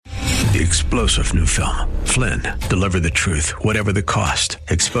the explosive new film, Flynn, Deliver the Truth, Whatever the Cost,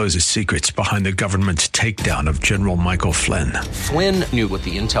 exposes secrets behind the government's takedown of General Michael Flynn. Flynn knew what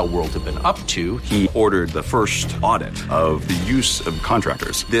the intel world had been up to. He ordered the first audit of the use of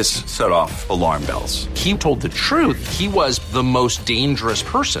contractors. This set off alarm bells. He told the truth. He was the most dangerous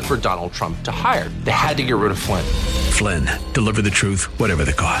person for Donald Trump to hire. They had to get rid of Flynn. Flynn, Deliver the Truth, Whatever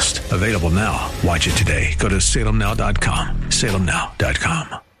the Cost. Available now. Watch it today. Go to salemnow.com.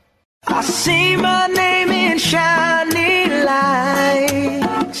 salemnow.com. I see my name in shining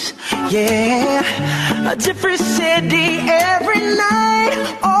lights, yeah, a different city every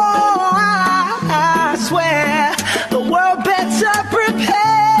night. Oh, I swear the world better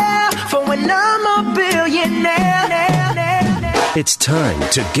prepare for when I'm a billionaire. It's time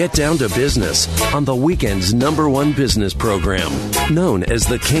to get down to business on the weekend's #1 business program. Known as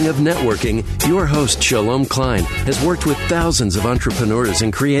the King of Networking, your host, Shalom Klein, has worked with thousands of entrepreneurs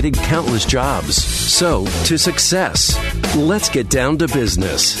and created countless jobs. So, to success. Let's get down to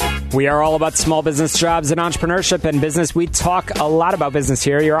business. We are all about small business jobs and entrepreneurship and business. We talk a lot about business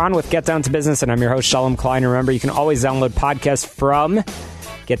here. You're on with Get Down to Business, and I'm your host, Shalom Klein. Remember, you can always download podcasts from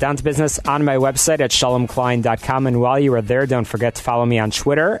Get Down to Business on my website at shalomklein.com. And while you are there, don't forget to follow me on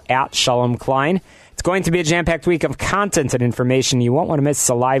Twitter at Shalom Klein. It's going to be a jam-packed week of content and information. You won't want to miss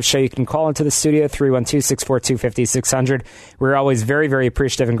a live show. You can call into the studio, 312-642-5600. We're always very, very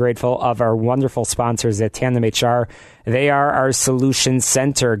appreciative and grateful of our wonderful sponsors at Tandem HR. They are our solution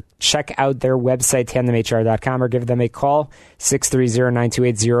center. Check out their website, tandemhr.com, or give them a call,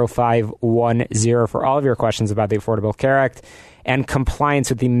 630-928-0510, for all of your questions about the Affordable Care Act and compliance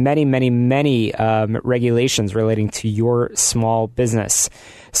with the many, many, many regulations relating to your small business.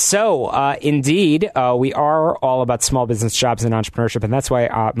 So, indeed, we are all about small business jobs and entrepreneurship, and that's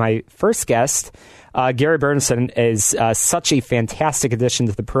why my first guest, Gary Bernstein, is such a fantastic addition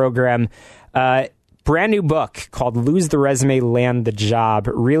to the program. Brand new book called Lose the Resume, Land the Job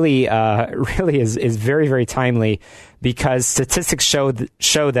really is very, very timely, because statistics show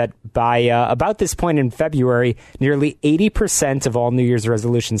that by about this point in February, nearly 80% of all New Year's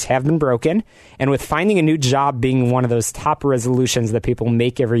resolutions have been broken. And with finding a new job being one of those top resolutions that people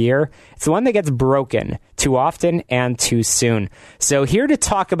make every year, it's the one that gets broken too often and too soon. So here to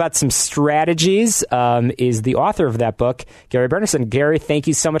talk about some strategies is the author of that book, Gary Bernstein. Gary, thank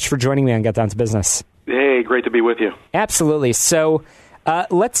you so much for joining me on Get Down to Business. Hey, great to be with you. Absolutely. So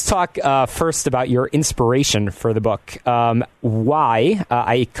let's talk first about your inspiration for the book. Why?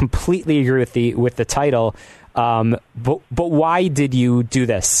 I completely agree with the title, but why did you do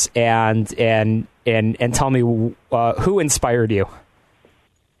this? And tell me who inspired you.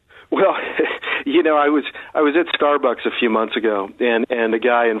 Well, I was at Starbucks a few months ago, and a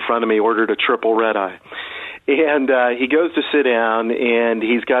guy in front of me ordered a triple red eye. And he goes to sit down, and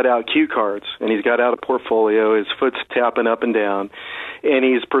he's got out cue cards, and he's got out a portfolio. His foot's tapping up and down, and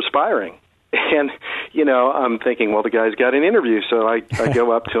he's perspiring. And, I'm thinking, well, the guy's got an interview. So I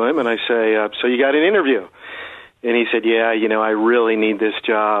go up to him, and I say, so you got an interview? And he said, yeah, I really need this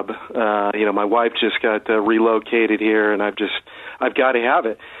job. My wife just got relocated here, and I've got to have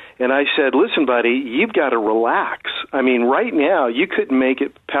it. And I said, listen, buddy, you've got to relax. I mean, right now, you couldn't make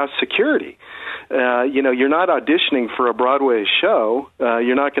it past security. You're not auditioning for a Broadway show.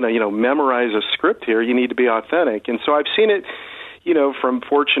 You're not going to, memorize a script here. You need to be authentic. And so I've seen it, from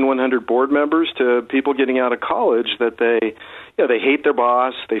Fortune 100 board members to people getting out of college, that they hate their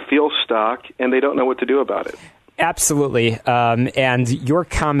boss, they feel stuck, and they don't know what to do about it. Absolutely. And your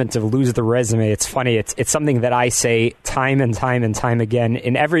comment of lose the resume, it's funny. It's something that I say time and time and time again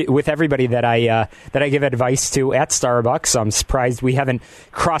with everybody that I give advice to at Starbucks. So I'm surprised we haven't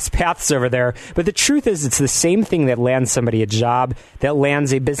crossed paths over there. But the truth is, it's the same thing that lands somebody a job, that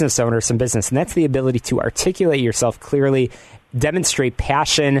lands a business owner some business. And that's the ability to articulate yourself clearly, demonstrate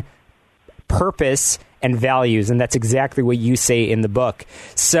passion, purpose, and values, and that's exactly what you say in the book.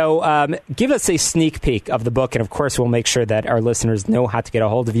 So give us a sneak peek of the book, and of course we'll make sure that our listeners know how to get a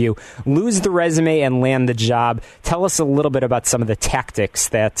hold of you. Lose the Resume and Land the Job. Tell us a little bit about some of the tactics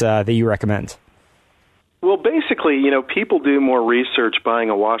that you recommend. Well, basically, people do more research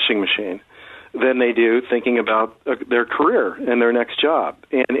buying a washing machine than they do thinking about their career and their next job.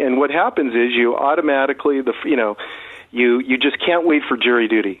 And what happens is you automatically, You just can't wait for jury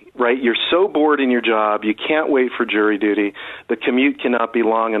duty, right? You're so bored in your job, you can't wait for jury duty. The commute cannot be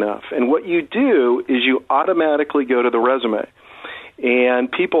long enough. And what you do is you automatically go to the resume.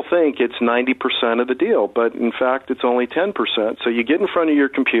 And people think it's 90% of the deal, but in fact it's only 10%. So you get in front of your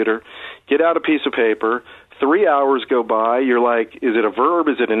computer, get out a piece of paper, 3 hours go by. You're like, is it a verb?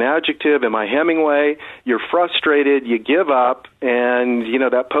 Is it an adjective? Am I Hemingway? You're frustrated. You give up. And,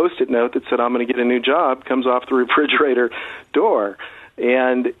 that Post-it note that said, I'm going to get a new job, comes off the refrigerator door.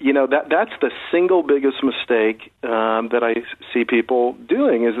 And, that's the single biggest mistake that I see people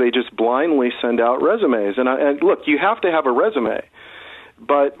doing is they just blindly send out resumes. And look, you have to have a resume.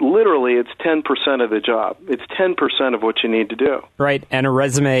 But literally, it's 10% of the job. It's 10% of what you need to do. Right. And a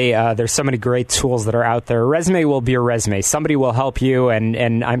resume, there's so many great tools that are out there. A resume will be a resume. Somebody will help you,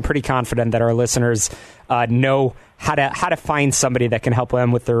 and I'm pretty confident that our listeners know how to find somebody that can help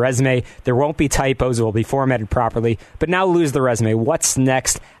them with their resume. There won't be typos. It will be formatted properly. But now lose the resume. What's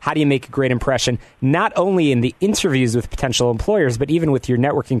next? How do you make a great impression? Not only in the interviews with potential employers, but even with your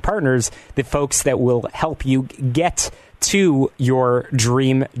networking partners, the folks that will help you get to your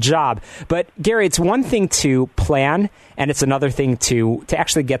dream job. But Gary, it's one thing to plan, and it's another thing to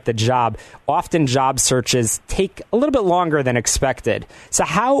actually get the job. Often job searches take a little bit longer than expected. So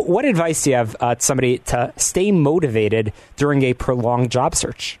what advice do you have to somebody to stay motivated during a prolonged job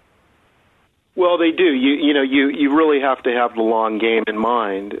search? Well, they do. You really have to have the long game in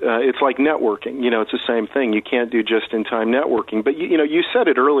mind. It's like networking. It's the same thing. You can't do just-in-time networking. But, you said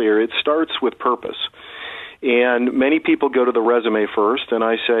it earlier. It starts with purpose. And many people go to the resume first, and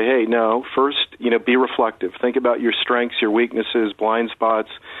I say, hey, no, first, be reflective. Think about your strengths, your weaknesses, blind spots.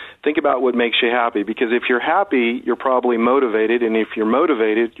 Think about what makes you happy, because if you're happy, you're probably motivated, and if you're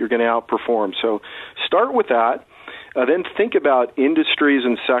motivated, you're going to outperform. So start with that. Then think about industries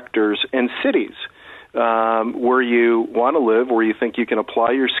and sectors and cities where you want to live, where you think you can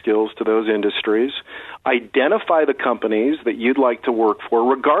apply your skills to those industries. Identify the companies that you'd like to work for,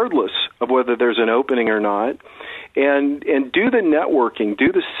 regardless of whether there's an opening or not, and do the networking,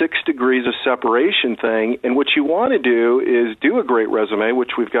 do the 6 degrees of separation thing. And what you want to do is do a great resume,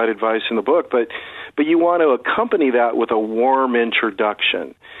 which we've got advice in the book, but you want to accompany that with a warm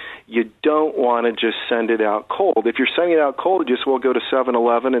introduction. You don't want to just send it out cold. If you're sending it out cold, you just go to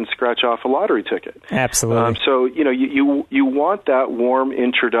 7-Eleven and scratch off a lottery ticket. Absolutely. So, you want that warm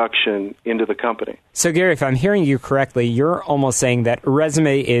introduction into the company. So, Gary, if I'm hearing you correctly, you're almost saying that a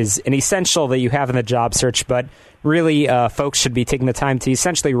resume is an essential that you have in the job search, but really folks should be taking the time to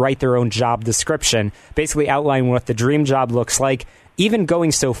essentially write their own job description, basically outline what the dream job looks like, even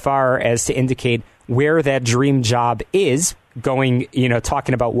going so far as to indicate where that dream job is,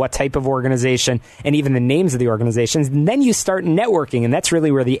 talking about what type of organization and even the names of the organizations. And then you start networking, and that's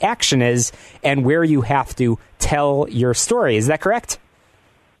really where the action is and where you have to tell your story. Is that correct?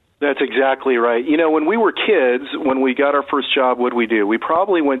 That's exactly right. When we were kids, when we got our first job, what did we do? We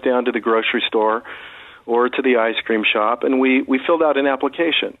probably went down to the grocery store or to the ice cream shop, and we filled out an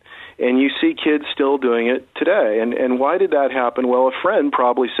application. And you see kids still doing it today. And why did that happen? Well, a friend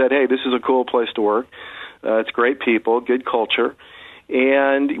probably said, hey, this is a cool place to work. It's great people, good culture.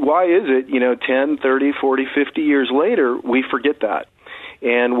 And why is it, 10, 30, 40, 50 years later, we forget that.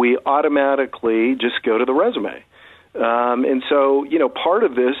 And we automatically just go to the resume. And so, part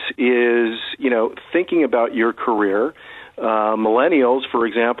of this is, thinking about your career. Millennials, for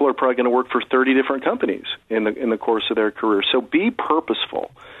example, are probably going to work for 30 different companies in the course of their career. So be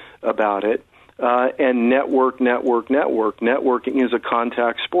purposeful about it. And network. Networking is a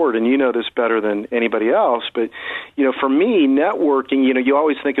contact sport, and you know this better than anybody else. But, for me, networking, you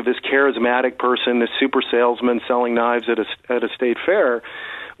always think of this charismatic person, this super salesman selling knives at a state fair,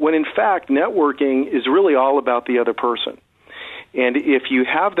 when in fact networking is really all about the other person. And if you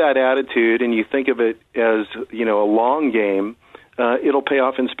have that attitude and you think of it as, a long game, it'll pay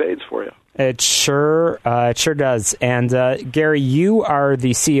off in spades for you. It sure does. And Gary, you are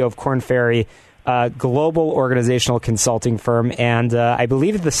the CEO of Korn Ferry, global organizational consulting firm, and I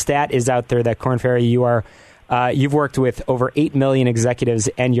believe the stat is out there that Korn Ferry, you've worked with over 8 million executives,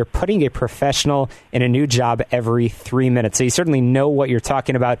 and you're putting a professional in a new job every 3 minutes. So you certainly know what you're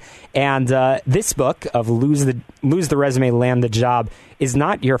talking about. And this book of Lose the Resume, Land the Job is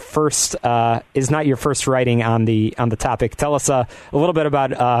not your first writing on the topic. Tell us a little bit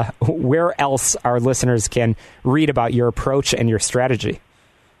about where else our listeners can read about your approach and your strategy.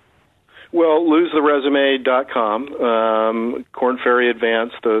 Well, losetheresume.com, Korn Ferry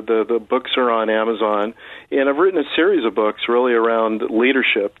Advanced. The books are on Amazon, and I've written a series of books really around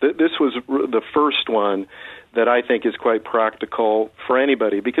leadership. This was the first one that I think is quite practical for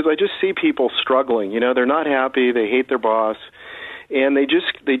anybody, because I just see people struggling. They're not happy, they hate their boss, and they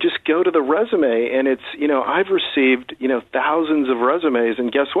just go to the resume, and it's I've received thousands of resumes,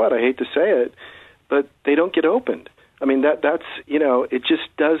 and guess what? I hate to say it, but they don't get opened. I mean, that's it just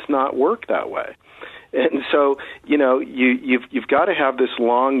does not work that way. And so, you've got to have this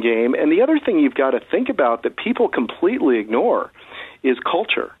long game. And the other thing you've got to think about that people completely ignore is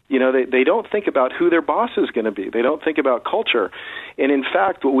culture. They don't think about who their boss is going to be. They don't think about culture. And in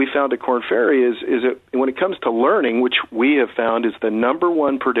fact, what we found at Korn Ferry is that when it comes to learning, which we have found is the number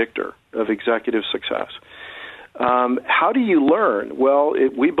one predictor of executive success, how do you learn? Well,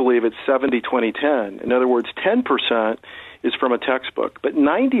 we believe it's 70-20-10. In other words, 10% is from a textbook, but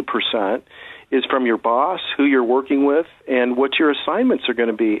 90% is from your boss, who you're working with, and what your assignments are going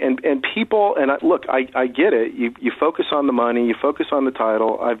to be. And people, and I get it. You focus on the money, you focus on the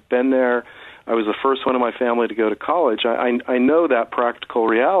title. I've been there. I was the first one in my family to go to college. I know that practical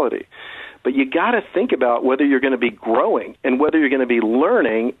reality. But you got to think about whether you're going to be growing and whether you're going to be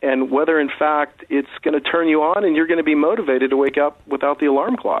learning and whether, in fact, it's going to turn you on and you're going to be motivated to wake up without the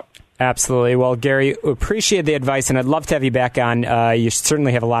alarm clock. Absolutely. Well, Gary, appreciate the advice, and I'd love to have you back on. You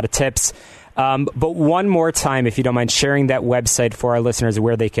certainly have a lot of tips. But one more time, if you don't mind sharing that website for our listeners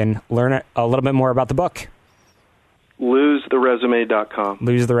where they can learn a little bit more about the book. LoseTheResume.com.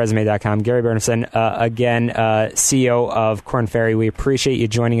 LoseTheResume.com. Gary Burnison, again, CEO of Korn Ferry. We appreciate you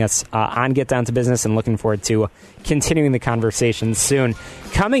joining us on Get Down to Business and looking forward to continuing the conversation soon.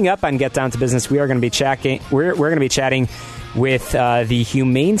 Coming up on Get Down to Business, we are going to be chatting. We're going to be chatting with the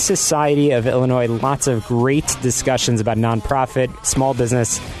Humane Society of Illinois. Lots of great discussions about nonprofit, small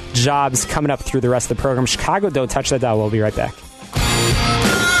business, jobs coming up through the rest of the program. Chicago, don't touch that dial. We'll be right back.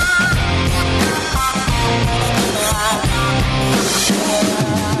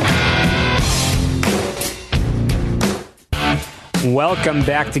 Welcome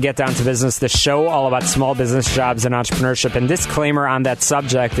back to Get Down to Business, the show all about small business, jobs, and entrepreneurship. And disclaimer on that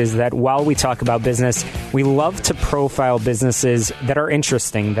subject is that while we talk about business, we love to profile businesses that are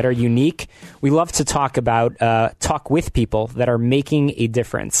interesting, that are unique. We love to talk with people that are making a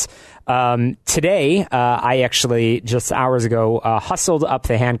difference. Today, I actually, just hours ago, hustled up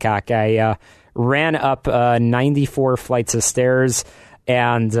the Hancock. I ran up 94 flights of stairs.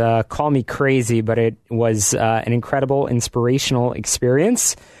 And call me crazy, but it was an incredible, inspirational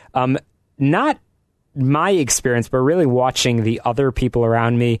experience. Not my experience, but really watching the other people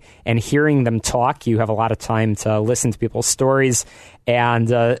around me and hearing them talk. You have a lot of time to listen to people's stories, and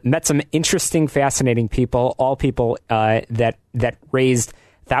met some interesting, fascinating people, all people that raised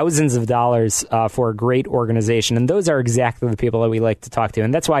thousands of dollars for a great organization. And those are exactly the people that we like to talk to.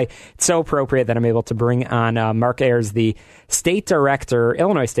 And that's why it's so appropriate that I'm able to bring on Mark Ayers, the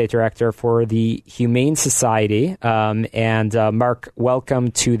Illinois State Director for the Humane Society. Mark,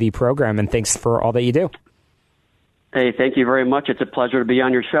 welcome to the program, and thanks for all that you do. Hey, thank you very much. It's a pleasure to be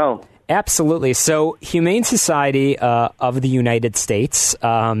on your show. Absolutely. So Humane Society of the United States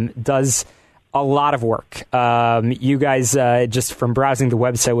does a lot of work. You guys, just from browsing the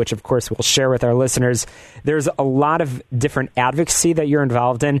website, which of course we'll share with our listeners, there's a lot of different advocacy that you're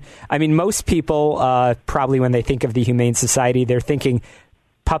involved in. I mean, most people probably when they think of the Humane Society, they're thinking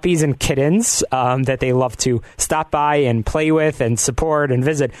puppies and kittens that they love to stop by and play with and support and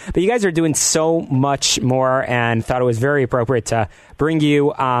visit. But you guys are doing so much more, and thought it was very appropriate to bring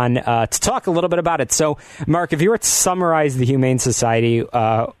you on to talk a little bit about it. So, Mark, if you were to summarize the Humane Society,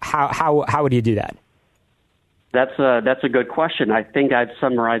 how would you do that? That's a good question. I think I'd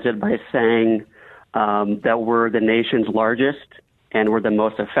summarize it by saying that we're the nation's largest and we're the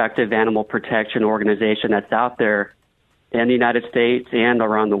most effective animal protection organization that's out there in the United States and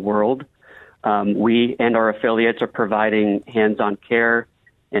around the world. We and our affiliates are providing hands-on care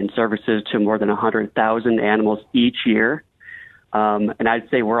and services to more than 100,000 animals each year. And I'd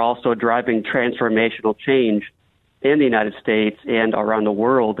say we're also driving transformational change in the United States and around the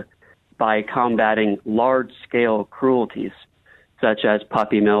world by combating large-scale cruelties, such as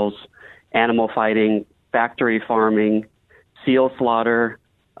puppy mills, animal fighting, factory farming, seal slaughter,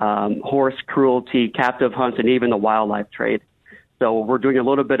 horse cruelty, captive hunts, and even the wildlife trade. So we're doing a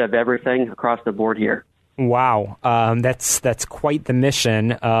little bit of everything across the board here. Wow. That's quite the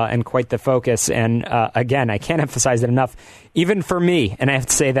mission and quite the focus. And again, I can't emphasize it enough, even for me. And I have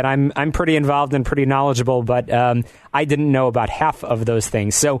to say that I'm pretty involved and pretty knowledgeable, but I didn't know about half of those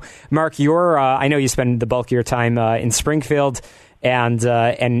things. So, Mark, I know you spend the bulk of your time in Springfield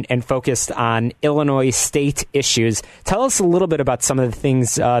and focused on Illinois state issues. Tell us a little bit about some of the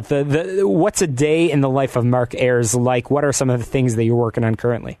things. What's a day in the life of Mark Ayers like? What are some of the things that you're working on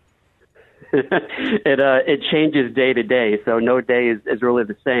currently? It changes day to day, so no day is really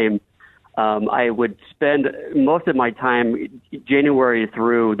the same. I would spend most of my time January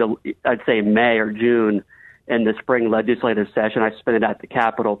through I'd say May or June in the spring legislative session. I spend it at the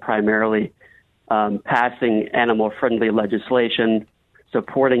Capitol primarily, passing animal-friendly legislation,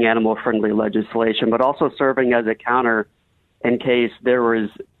 supporting animal-friendly legislation, but also serving as a counter in case there was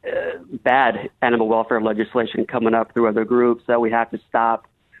bad animal welfare legislation coming up through other groups that we have to stop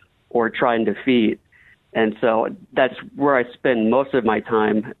or try and defeat. And so that's where I spend most of my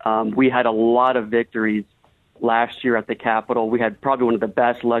time. We had a lot of victories last year at the Capitol. We had probably one of the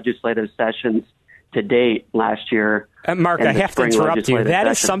best legislative sessions to date last year. Mark, I have to interrupt you. That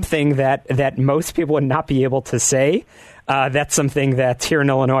is something that most people would not be able to say. That's something that here in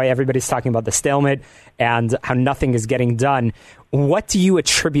Illinois, everybody's talking about the stalemate and how nothing is getting done. What do you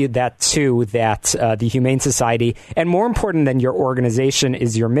attribute that to, that the Humane Society, and more important than your organization,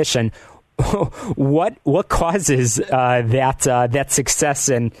 is your mission? What causes that success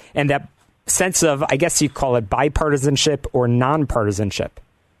and that sense of, I guess you'd call it bipartisanship or nonpartisanship?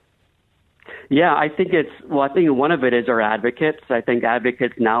 Yeah, I think one of it is our advocates. I think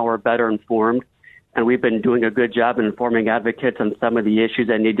advocates now are better informed, and we've been doing a good job in informing advocates on some of the issues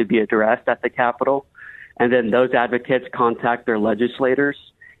that need to be addressed at the Capitol. And then those advocates contact their legislators,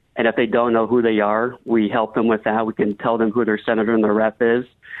 and if they don't know who they are, we help them with that. We can tell them who their senator and their rep is.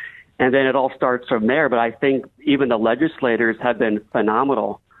 And then it all starts from there. But I think even the legislators have been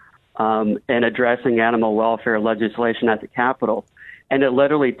phenomenal in addressing animal welfare legislation at the Capitol. And it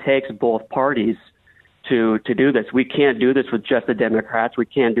literally takes both parties to do this. We can't do this with just the Democrats. We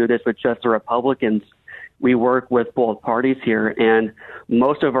can't do this with just the Republicans. We work with both parties here. And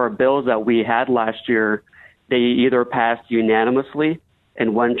most of our bills that we had last year, they either passed unanimously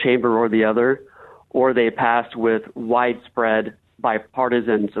in one chamber or the other, or they passed with widespread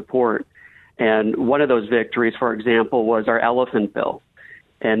bipartisan support. And one of those victories, for example, was our elephant bill.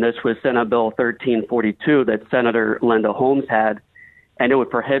 And this was Senate Bill 1342 that Senator Linda Holmes had. And it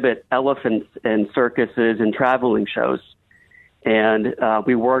would prohibit elephants in circuses and traveling shows. And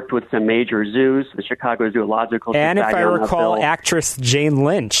we worked with some major zoos, the Chicago Zoological Society. And if I recall, actress Jane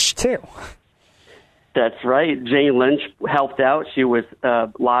Lynch, too. That's right. Jane Lynch helped out. She was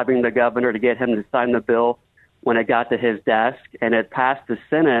lobbying the governor to get him to sign the bill when it got to his desk. And it passed the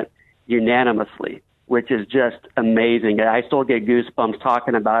Senate unanimously, which is just amazing. I still get goosebumps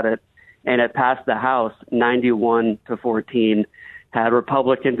talking about it. And it passed the House 91-14. Had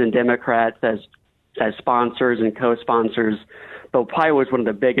Republicans and Democrats as sponsors and co-sponsors, but probably was one of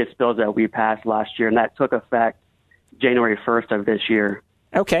the biggest bills that we passed last year, and that took effect January 1st of this year.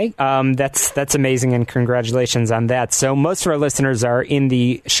 Okay, that's amazing, and congratulations on that. So most of our listeners are in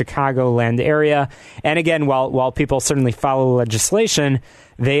the Chicagoland area, and again, while people certainly follow legislation,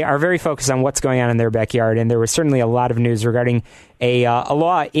 they are very focused on what's going on in their backyard, and there was certainly a lot of news regarding a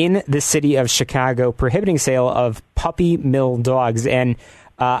law in the city of Chicago prohibiting sale of puppy mill dogs, and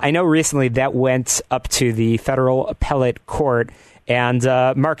I know recently that went up to the federal appellate court. And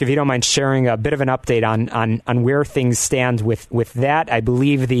Mark, if you don't mind sharing a bit of an update on where things stand with that, I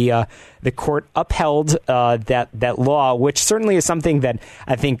believe the court upheld that law, which certainly is something that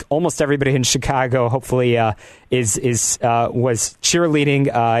I think almost everybody in Chicago hopefully was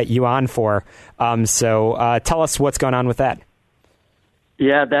cheerleading you on for. So tell us what's going on with that.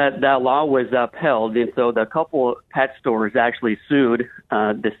 Yeah, that law was upheld, and so the couple pet stores actually sued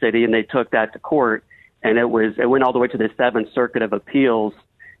the city, and they took that to court. And it went all the way to the Seventh Circuit of Appeals,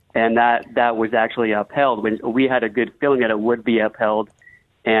 and that was actually upheld. When we had a good feeling that it would be upheld,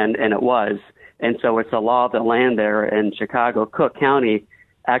 and it was. And so it's a law of the land there in Chicago. Cook County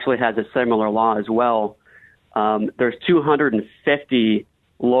actually has a similar law as well. There's 250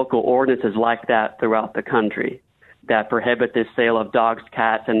 local ordinances like that throughout the country that prohibit the sale of dogs,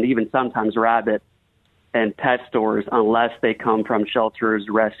 cats, and even sometimes rabbits in pet stores unless they come from shelters,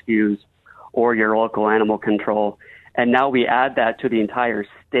 rescues, or your local animal control. And now we add that to the entire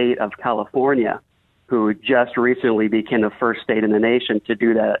state of California, who just recently became the first state in the nation to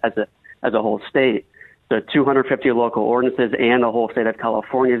do that as a whole state. So 250 local ordinances and the whole state of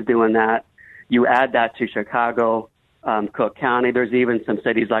California is doing that. You add that to Chicago, Cook County. There's even some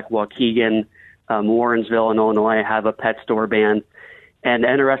cities like Waukegan, Warrensville in Illinois have a pet store ban. And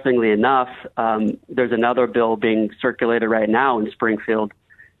interestingly enough, there's another bill being circulated right now in Springfield.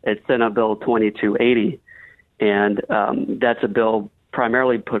 It's Senate Bill 2280, and that's a bill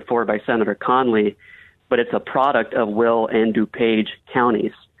primarily put forward by Senator Conley, but it's a product of Will and DuPage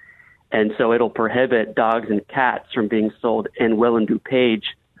counties. And so it'll prohibit dogs and cats from being sold in Will and DuPage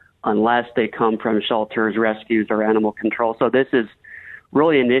unless they come from shelters, rescues, or animal control. So this is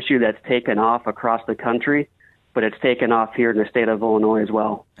really an issue that's taken off across the country, but it's taken off here in the state of Illinois as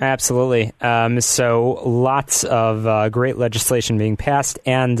well. Absolutely. So lots of great legislation being passed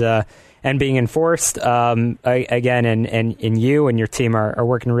and and being enforced. Again, and you and your team are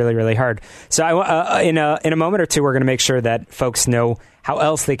working really, really hard. So in a moment or two, we're going to make sure that folks know how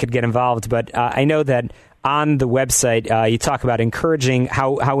else they could get involved. But I know that on the website, you talk about encouraging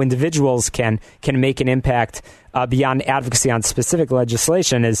how individuals can make an impact beyond advocacy on specific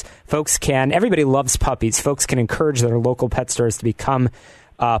legislation. Is everybody loves puppies. Folks can encourage their local pet stores to become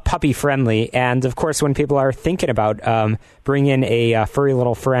puppy friendly. And of course, when people are thinking about bringing a furry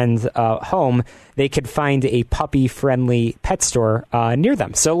little friend home, they could find a puppy friendly pet store near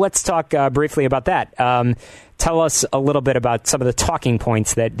them. So let's talk briefly about that. Tell us a little bit about some of the talking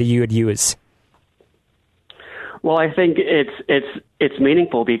points that you would use. Well, I think it's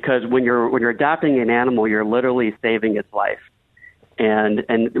meaningful because when you're adopting an animal, you're literally saving its life. And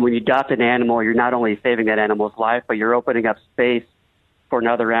when you adopt an animal, you're not only saving that animal's life, but you're opening up space for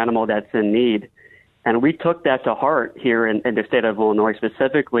another animal that's in need. And we took that to heart here in the state of Illinois,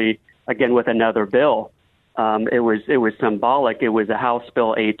 specifically, again, with another bill. It was symbolic. It was a House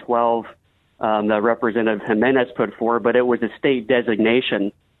Bill 812 that Representative Jimenez put forward, but it was a state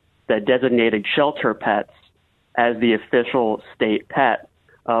designation that designated shelter pets as the official state pet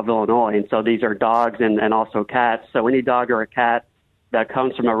of Illinois. And so these are dogs and also cats. So any dog or a cat that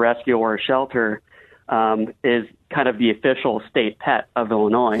comes from a rescue or a shelter is kind of the official state pet of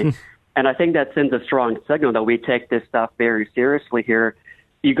Illinois. And I think that sends a strong signal that we take this stuff very seriously here.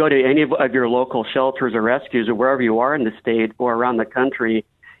 You go to any of your local shelters or rescues or wherever you are in the state or around the country,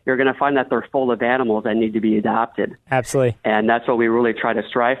 you're going to find that they're full of animals that need to be adopted. Absolutely. And that's what we really try to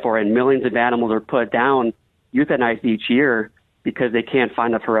strive for. And millions of animals are put down, euthanized each year because they can't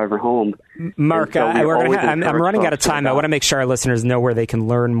find a forever home. Mark, so I'm running out of time. I want to make sure our listeners know where they can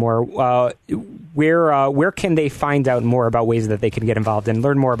learn more. Where can they find out more about ways that they can get involved and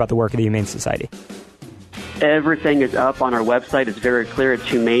learn more about the work of the Humane Society? Everything is up on our website. It's very clear. It's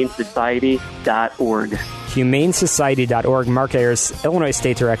humanesociety.org. humanesociety.org. Mark Ayers, Illinois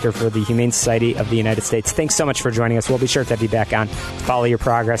State Director for the Humane Society of the United States. Thanks so much for joining us. We'll be sure to have you back on to follow your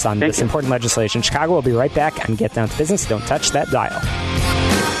progress on this important legislation. Chicago will be right back on Get Down to Business. Don't touch that dial.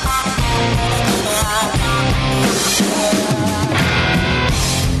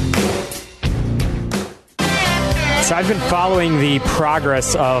 So I've been following the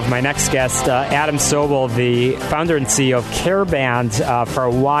progress of my next guest, Adam Sobel, the founder and CEO of CareBand, for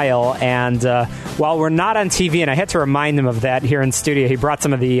a while. And while we're not on TV, and I had to remind him of that here in studio, he brought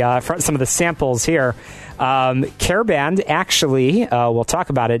some of the samples here. CareBand actually, we'll talk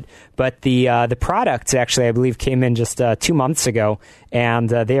about it, but the product actually, I believe, came in just 2 months ago, and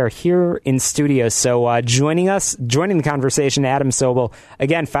they are here in studio. So joining the conversation, Adam Sobel,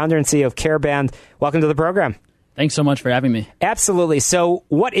 again, founder and CEO of CareBand. Welcome to the program. Thanks so much for having me. Absolutely. So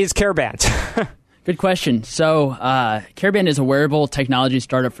what is CareBand? Good question. So CareBand is a wearable technology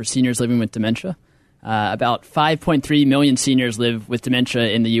startup for seniors living with dementia. About 5.3 million seniors live with dementia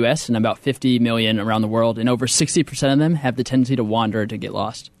in the U.S. and about 50 million around the world, and over 60% of them have the tendency to wander or to get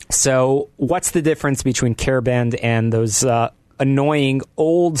lost. So what's the difference between CareBand and those annoying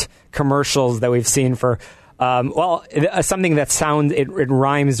old commercials that we've seen for something that it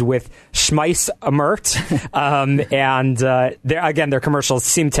rhymes with Schmeiss-Amert, and their commercials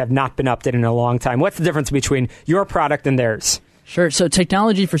seem to have not been updated in a long time. What's the difference between your product and theirs? Sure. So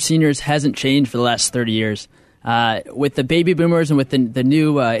technology for seniors hasn't changed for the last 30 years. With the baby boomers and with the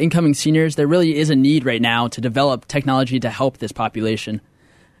new incoming seniors, there really is a need right now to develop technology to help this population.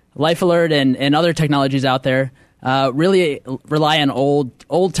 Life Alert and other technologies out there really rely on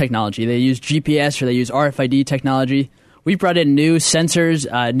old technology. They use GPS or they use RFID technology. We've brought in new sensors,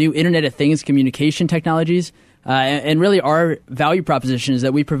 new Internet of Things communication technologies, and really our value proposition is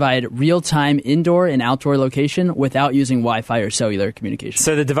that we provide real-time indoor and outdoor location without using Wi-Fi or cellular communication.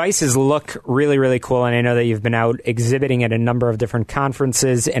 So the devices look really, really cool, and I know that you've been out exhibiting at a number of different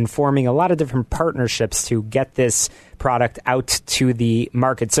conferences and forming a lot of different partnerships to get this product out to the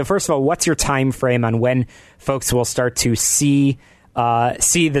market. So first of all, what's your time frame on when folks will start to see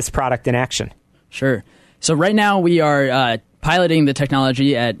this product in action? Sure. So right now we are piloting the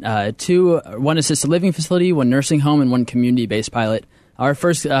technology at one assisted living facility, one nursing home, and one community-based pilot. Our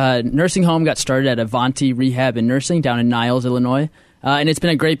first nursing home got started at Avanti Rehab and Nursing down in Niles, Illinois, and it's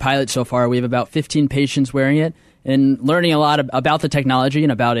been a great pilot so far. We have about 15 patients wearing it and learning a lot about the technology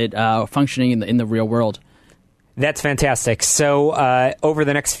and about it functioning in the real world. That's fantastic. So over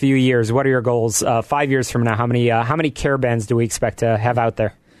the next few years, what are your goals? 5 years from now, how many CareBands do we expect to have out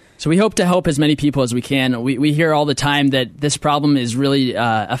there? So we hope to help as many people as we can. We hear all the time that this problem is really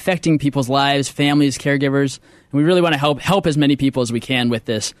affecting people's lives, families, caregivers, and we really want to help as many people as we can with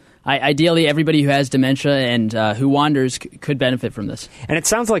this. Ideally, everybody who has dementia and who wanders could benefit from this. And it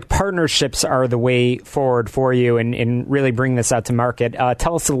sounds like partnerships are the way forward for you in really bringing this out to market.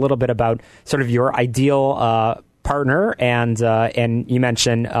 Tell us a little bit about sort of your ideal partner, and you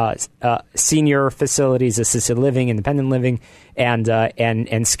mentioned senior facilities, assisted living, independent living,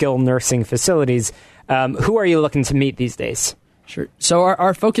 and skilled nursing facilities. Who are you looking to meet these days? Sure. So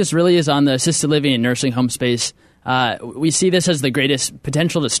our focus really is on the assisted living and nursing home space. We see this as the greatest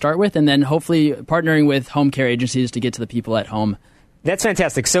potential to start with, and then hopefully partnering with home care agencies to get to the people at home. That's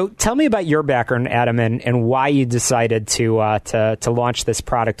fantastic. So tell me about your background, Adam, and why you decided to launch this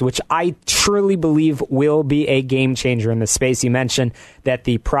product, which I truly believe will be a game changer in this space. You mentioned that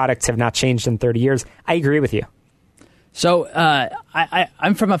the products have not changed in 30 years. I agree with you. So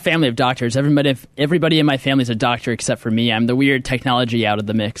I'm from a family of doctors. Everybody in my family is a doctor except for me. I'm the weird technology out of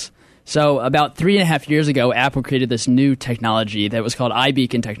the mix. So about 3.5 years ago, Apple created this new technology that was called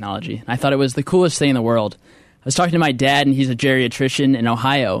iBeacon technology. And I thought it was the coolest thing in the world. I was talking to my dad, and he's a geriatrician in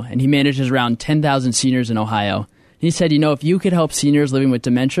Ohio, and he manages around 10,000 seniors in Ohio. He said, if you could help seniors living with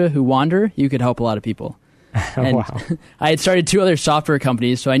dementia who wander, you could help a lot of people. And wow. I had started 2 other software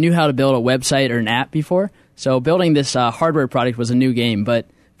companies, so I knew how to build a website or an app before. So building this hardware product was a new game, but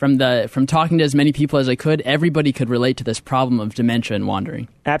from talking to as many people as I could, everybody could relate to this problem of dementia and wandering.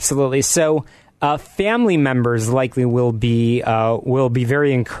 Absolutely. So family members likely will be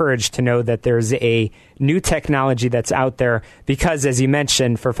very encouraged to know that there's a new technology that's out there because, as you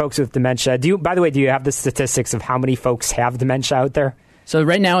mentioned, for folks with dementia, by the way, do you have the statistics of how many folks have dementia out there? So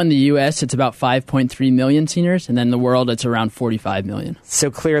right now in the U.S., it's about 5.3 million seniors, and then in the world, it's around 45 million. So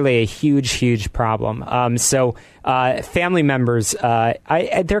clearly a huge, huge problem. Family members,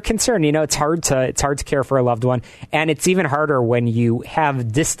 they're concerned. It's hard to care for a loved one, and it's even harder when you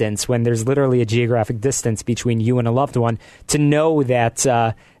have distance, when there's literally a geographic distance between you and a loved one, to know that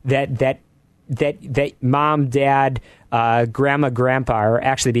mom, dad, grandma, grandpa are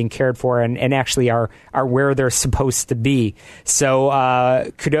actually being cared for and actually are where they're supposed to be. So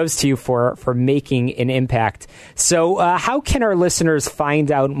kudos to you for making an impact. So how can our listeners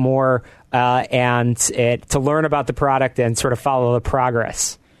find out more and to learn about the product and sort of follow the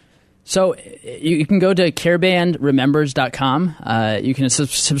progress? So you can go to carebandremembers.com. You can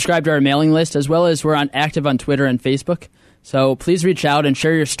subscribe to our mailing list, as well as we're active on Twitter and Facebook. So please reach out and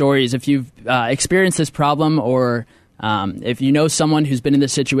share your stories. If you've experienced this problem, or if you know someone who's been in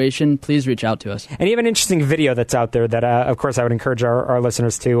this situation, please reach out to us. And you have an interesting video that's out there that, of course, I would encourage our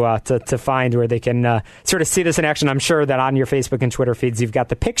listeners to find, where they can sort of see this in action. I'm sure that on your Facebook and Twitter feeds, you've got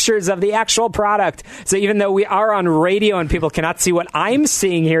the pictures of the actual product. So even though we are on radio and people cannot see what I'm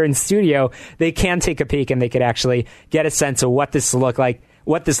seeing here in studio, they can take a peek and they could actually get a sense of what this looks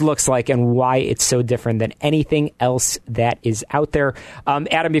like and why it's so different than anything else that is out there.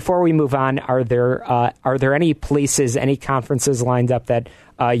 Adam, before we move on, are there any places, any conferences lined up that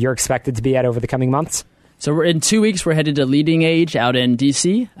you're expected to be at over the coming months? So in 2 weeks, we're headed to Leading Age out in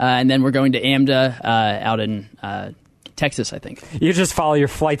D.C., and then we're going to AMDA out in Texas, I think. You just follow your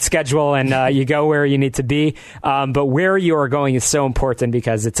flight schedule and you go where you need to be. But where you are going is so important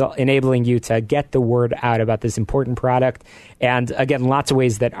because it's enabling you to get the word out about this important product. And again, lots of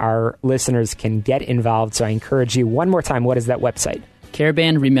ways that our listeners can get involved. So I encourage you, one more time, what is that website?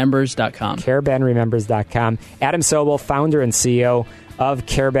 carebandremembers.com. carebandremembers.com. Adam Sobel, founder and CEO of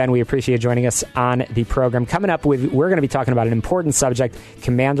CareBand. We appreciate you joining us on the program. Coming up, we're going to be talking about an important subject.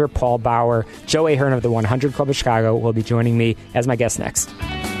 Commander Paul Bauer, Joe Ahern of the 100 Club of Chicago will be joining me as my guest next.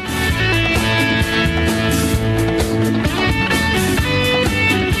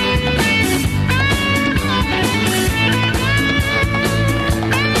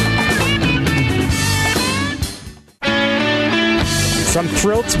 So I'm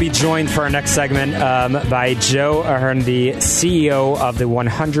thrilled to be joined for our next segment by Joe Ahern, the CEO of the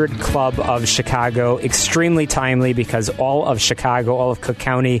 100 Club of Chicago. Extremely timely because all of Chicago, all of Cook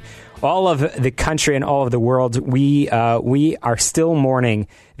County, all of the country and all of the world, we are still mourning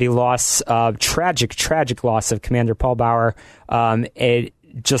the loss of tragic loss of Commander Paul Bauer.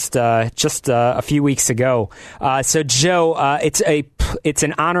 Just a few weeks ago. So Joe, it's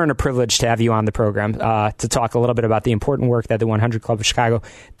an honor and a privilege to have you on the program to talk a little bit about the important work that the 100 Club of Chicago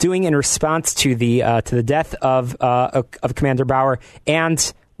doing in response to the death of Commander Bauer,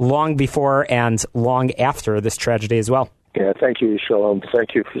 and long before and long after this tragedy as well. Yeah, thank you, Shalom.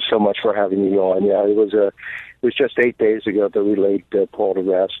 Thank you so much for having me on. Yeah, it was was just 8 days ago that we laid Paul to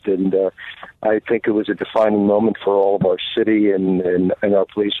rest, and I think it was a defining moment for all of our city and our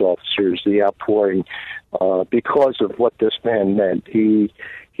police officers, the outpouring, because of what this man meant. He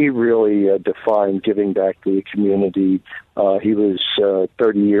really defined giving back to the community. He was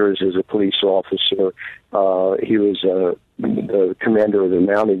 30 years as a police officer. He was the commander of the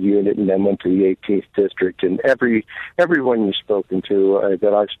mounted unit, and then went to the 18th district. And everyone you've spoken to,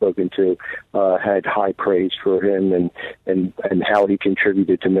 that I've spoken to, had high praise for him and how he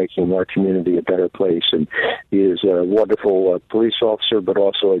contributed to making our community a better place. And he is a wonderful police officer, but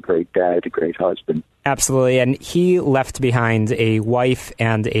also a great dad, a great husband. Absolutely. And he left behind a wife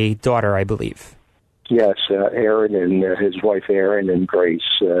and a daughter, I believe. Yes, Aaron and his wife Erin and Grace,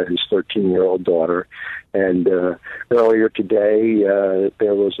 his 13-year-old daughter. And earlier today,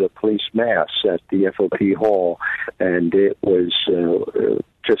 there was a police mass at the FOP Hall, and it was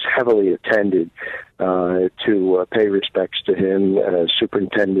just heavily attended to pay respects to him.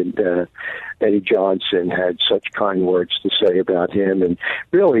 Superintendent Eddie Johnson had such kind words to say about him, and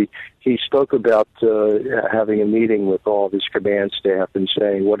really he spoke about having a meeting with all of his command staff and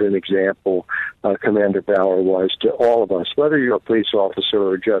saying what an example Commander Bauer was to all of us, whether you're a police officer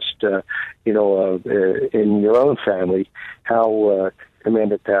or just in your own family, how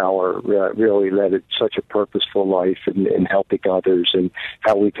Commander Bauer really led such a purposeful life in helping others, and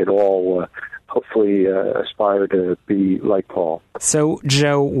how we could all hopefully aspire to be like Paul. So,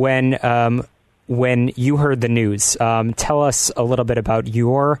 Joe, when you heard the news, tell us a little bit about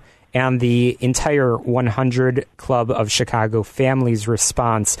your and the entire 100 Club of Chicago family's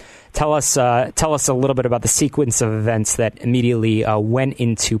response. Tell us a little bit about the sequence of events that immediately went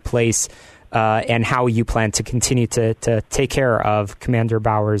into place, and how you plan to continue to take care of Commander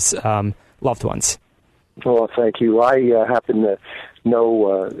Bauer's loved ones. Well, thank you. I happen to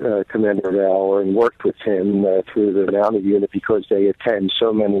know Commander Bauer and worked with him through the mounted unit, because they attend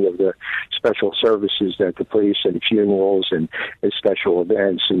so many of the special services at the police and funerals and special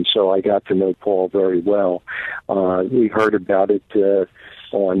events, and so I got to know Paul very well. We heard about it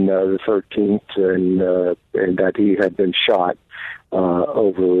on the 13th, and that he had been shot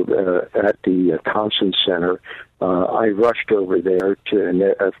over at the Thompson Center. I rushed over there and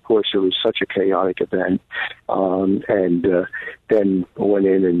of course it was such a chaotic event, and then went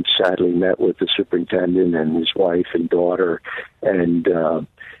in and sadly met with the superintendent and his wife and daughter, and that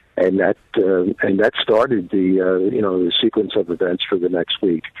started the sequence of events for the next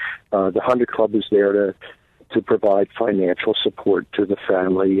week. The 100 Club is there to provide financial support to the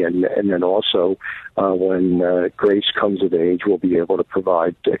family, and then also when Grace comes of age, we'll be able to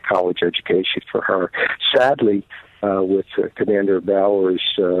provide a college education for her. Sadly, with Commander Bauer's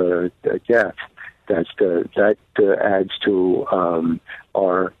death, that adds to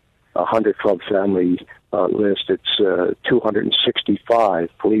our 100 Club family list. It's 265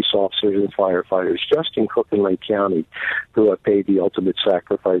 police officers and firefighters just in Cook and Lake County who have paid the ultimate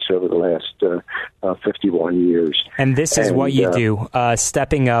sacrifice over the last 51 years. And this is what you do,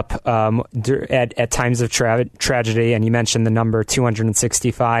 stepping up at times of tragedy, and you mentioned the number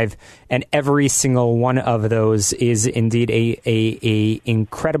 265, and every single one of those is indeed a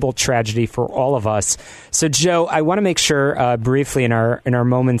incredible tragedy for all of us. So, Joe, I want to make sure briefly in our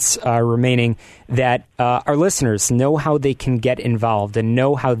moments remaining that our listeners know how they can get involved and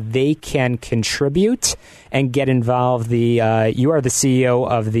know how they can contribute and get involved. You are the CEO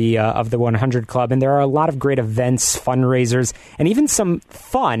of the 100 Club, and there are a lot of great events, fundraisers, and even some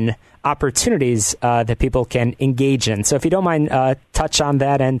fun opportunities that people can engage in. So if you don't mind, touch on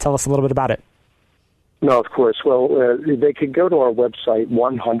that and tell us a little bit about it. No, of course. Well, they could go to our website,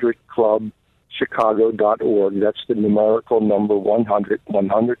 100clubchicago.org. That's the numerical number 100,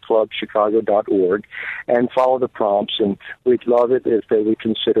 100clubchicago.org, and follow the prompts. And we'd love it if they would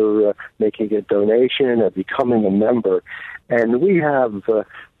consider making a donation or becoming a member. And we have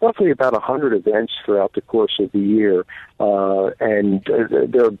roughly about 100 events throughout the course of the year, and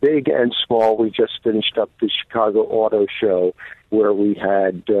they're big and small. We just finished up the Chicago Auto Show, where we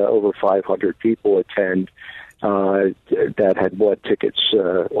had over 500 people attend that had bought tickets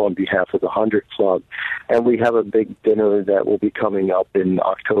on behalf of the 100 Club. And we have a big dinner that will be coming up in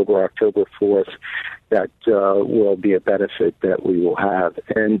October 4th, that will be a benefit that we will have.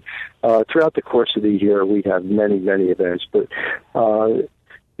 And throughout the course of the year, we have many, many events. But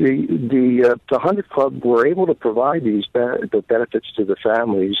the 100 Club were able to provide the benefits to the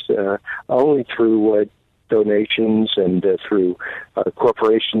families only through donations and through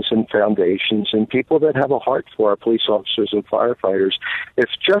corporations and foundations and people that have a heart for our police officers and firefighters.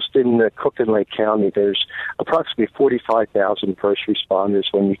 It's just in Cook and Lake County, there's approximately 45,000 first responders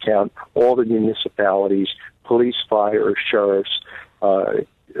when you count all the municipalities, police, fire, sheriffs,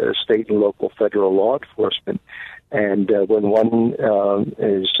 state and local federal law enforcement. And when one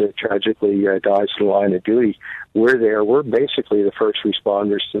is tragically dies in the line of duty, we're there. We're basically the first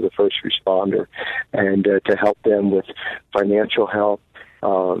responders to the first responder, and to help them with financial help,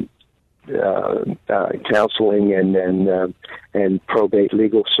 counseling, and probate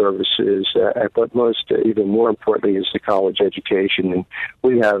legal services. But even more importantly, is the college education. And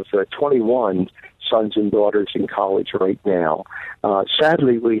we have 21 sons and daughters in college right now.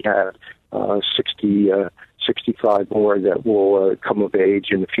 Sadly, we have 65 more that will come of age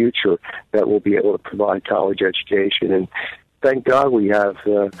in the future that will be able to provide college education. And thank God we have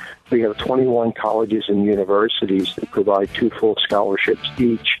 21 colleges and universities that provide 2 full scholarships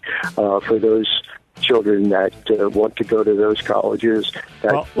each for those children that want to go to those colleges.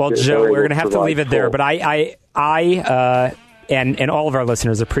 Well, Joe, we're going to have to leave it there. But I and all of our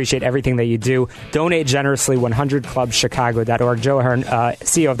listeners appreciate everything that you do. Donate generously, 100clubchicago.org. Joe Ahern,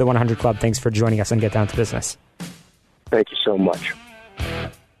 CEO of the 100 Club, thanks for joining us on Get Down to Business. Thank you so much.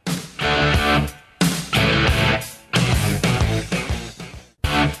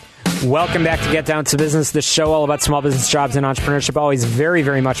 Welcome back to Get Down to Business, the show all about small business, jobs, and entrepreneurship. Always very,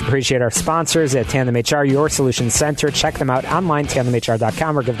 very much appreciate our sponsors at Tandem HR, your solution center. Check them out online,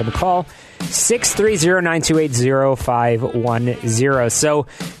 tandemhr.com, or give them a call, 630-928-0510. So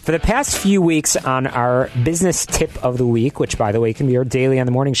for the past few weeks on our business tip of the week, which, by the way, can be heard daily on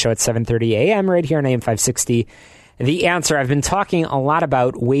the morning show at 7:30 a.m. right here on AM 560, The Answer, I've been talking a lot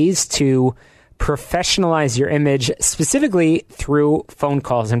about ways to professionalize your image, specifically through phone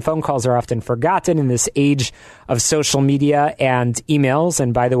calls. And phone calls are often forgotten in this age of social media and emails.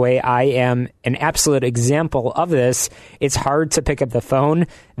 And by the way, I am an absolute example of this. It's hard to pick up the phone.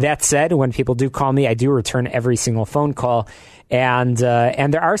 That said, when people do call me, I do return every single phone call. And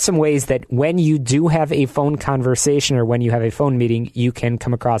there are some ways that when you do have a phone conversation or when you have a phone meeting, you can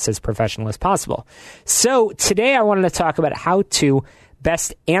come across as professional as possible. So today I wanted to talk about how to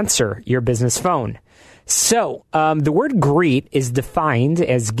best answer your business phone. So the word greet is defined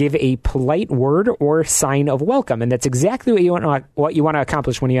as give a polite word or sign of welcome. And that's exactly what you want to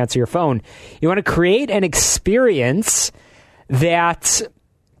accomplish when you answer your phone. You want to create an experience that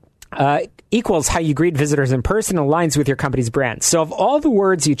equals how you greet visitors in person, aligns with your company's brand. So of all the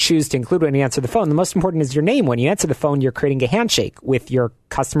words you choose to include when you answer the phone, the most important is your name. When you answer the phone, you're creating a handshake with your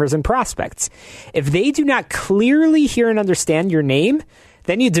customers and prospects. If they do not clearly hear and understand your name,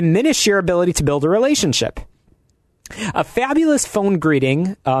 then you diminish your ability to build a relationship. A fabulous phone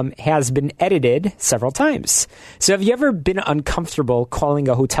greeting has been edited several times. So have you ever been uncomfortable calling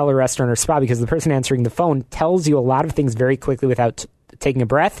a hotel or restaurant or spa because the person answering the phone tells you a lot of things very quickly without taking a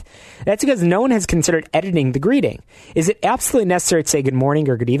breath? That's because no one has considered editing the greeting. Is it absolutely necessary to say good morning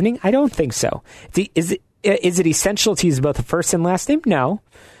or good evening? I don't think so. Is it essential to use both a first and last name? No.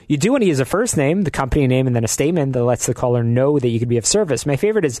 You do want to use a first name, the company name, and then a statement that lets the caller know that you could be of service. My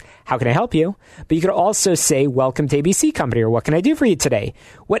favorite is, how can I help you? But you could also say, welcome to ABC Company, or what can I do for you today?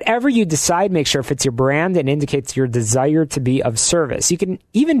 Whatever you decide, make sure it fits your brand and indicates your desire to be of service. You can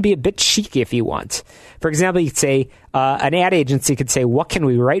even be a bit cheeky if you want. For example, you could say, an ad agency could say, what can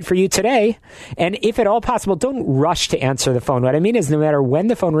we write for you today? And if at all possible, don't rush to answer the phone. What I mean is no matter when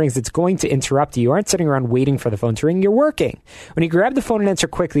the phone rings, it's going to interrupt you. You aren't sitting around waiting for the phone to ring. You're working. When you grab the phone and answer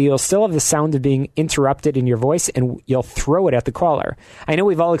quickly, you'll still have the sound of being interrupted in your voice, and you'll throw it at the caller. I know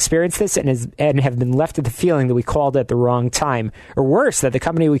we've all experienced this and have been left with the feeling that we called at the wrong time. Or worse, that the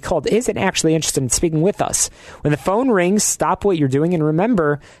company we called isn't actually interested in speaking with us. When the phone rings, stop what you're doing and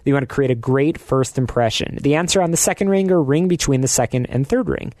remember that you want to create a great first impression. The answer on the second ring or ring between the second and third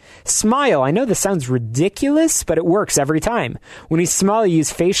ring. Smile. I know this sounds ridiculous, but it works every time. When you smile, you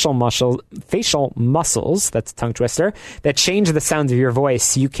use facial muscles, that's a tongue twister, that change the sound of your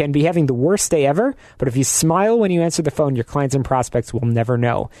voice. You can be having the worst day ever, but if you smile when you answer the phone, your clients and prospects will never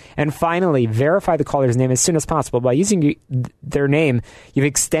know. And finally, verify the caller's name as soon as possible. By using their name, you've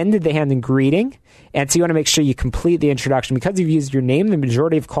extended the hand in greeting, and so you want to make sure you complete the introduction. Because you've used your name, the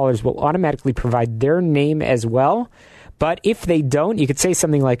majority of callers will automatically provide their name as well. But if they don't, you could say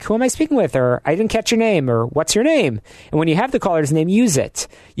something like, who am I speaking with? Or I didn't catch your name, or what's your name? And when you have the caller's name, use it.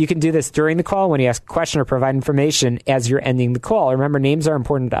 You can do this during the call when you ask a question or provide information as you're ending the call. Remember, names are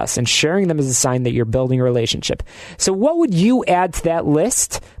important to us, and sharing them is a sign that you're building a relationship. So what would you add to that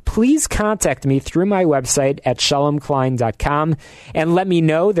list? Please contact me through my website at shalomklein.com and let me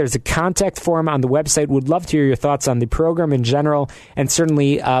know. There's a contact form on the website. Would love to hear your thoughts on the program in general, and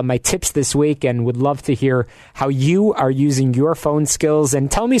certainly my tips this week, and would love to hear how you are using your phone skills.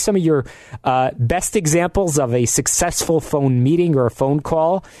 And tell me some of your best examples of a successful phone meeting or a phone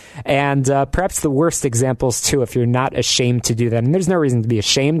call, and perhaps the worst examples too, if you're not ashamed to do that. And there's no reason to be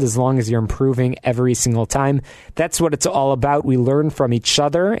ashamed as long as you're improving every single time. That's what it's all about. We learn from each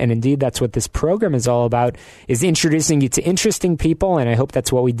other, and indeed that's what this program is all about, is introducing you to interesting people, and I hope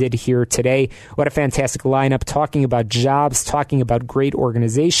that's what we did here today. What a fantastic lineup, talking about jobs, talking about great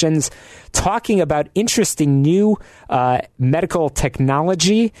organizations, talking about interesting new medical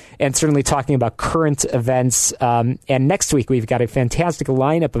technology, and certainly talking about current events. And next week, we've got a fantastic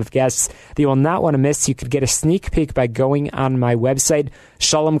lineup of guests that you will not want to miss. You could get a sneak peek by going on my website,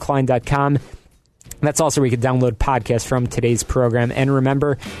 shalomklein.com. That's also where you can download podcasts from today's program. And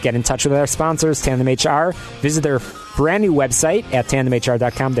remember, get in touch with our sponsors, Tandem HR. Visit their brand new website at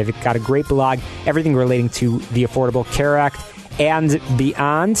tandemhr.com. They've got a great blog, everything relating to the Affordable Care Act and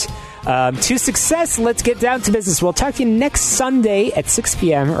beyond. To success, let's get down to business. We'll talk to you next Sunday at 6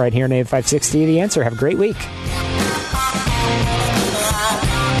 p.m. right here on AM 560. The Answer. Have a great week.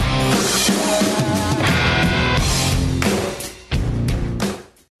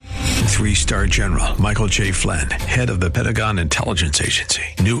 Three-star General Michael J. Flynn, head of the Pentagon Intelligence Agency,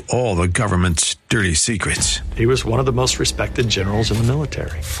 knew all the government's dirty secrets. He was one of the most respected generals in the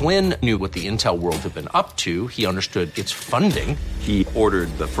military. Flynn knew what the intel world had been up to. He understood its funding. He ordered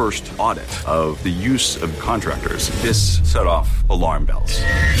the first audit of the use of contractors. This set off alarm bells.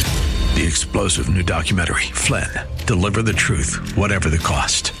 The explosive new documentary, Flynn, Deliver the Truth, Whatever the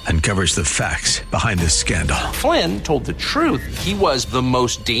Cost, uncovers the facts behind this scandal. Flynn told the truth. He was the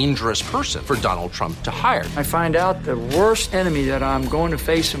most dangerous person for Donald Trump to hire. I find out the worst enemy that I'm going to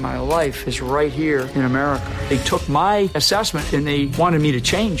face in my life is right here in America. They took my assessment and they wanted me to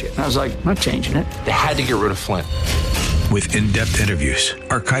change it. And I was like, I'm not changing it. They had to get rid of Flynn. With in-depth interviews,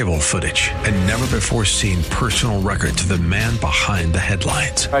 archival footage, and never-before-seen personal records of the man behind the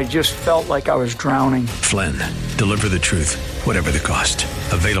headlines. I just felt like I was drowning. Flynn, Deliver the Truth, Whatever the Cost.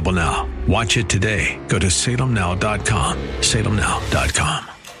 Available now. Watch it today. Go to salemnow.com.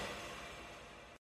 salemnow.com.